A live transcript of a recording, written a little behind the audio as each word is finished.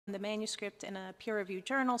the manuscript in a peer-reviewed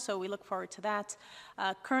journal, so we look forward to that.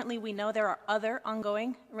 Currently, we know there are other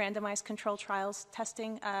ongoing randomized control trials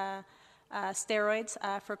testing steroids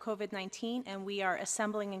for COVID-19, and we are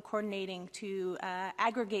assembling and coordinating to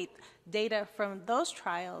aggregate data from those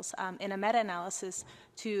trials in a meta-analysis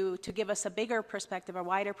to give us a bigger perspective, a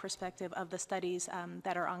wider perspective of the studies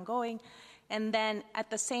that are ongoing. And then at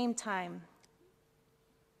the same time,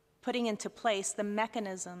 putting into place the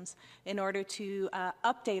mechanisms in order to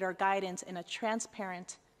update our guidance in a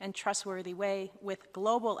transparent and trustworthy way with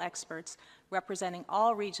global experts representing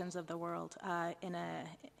all regions of the world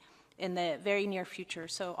in the very near future.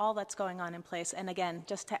 So all that's going on in place. And again,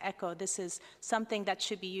 just to echo, this is something that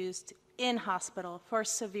should be used in hospital for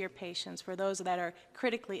severe patients, for those that are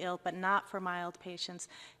critically ill, but not for mild patients.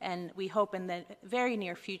 And we hope in the very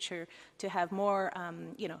near future to have more,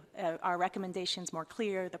 our recommendations more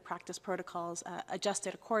clear, the practice protocols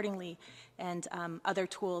adjusted accordingly, and other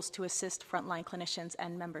tools to assist frontline clinicians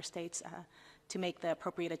and member states to make the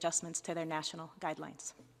appropriate adjustments to their national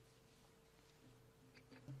guidelines.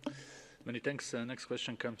 Many thanks. Next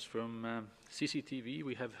question comes from CCTV.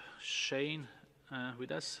 We have Shane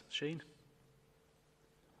with us. Shane?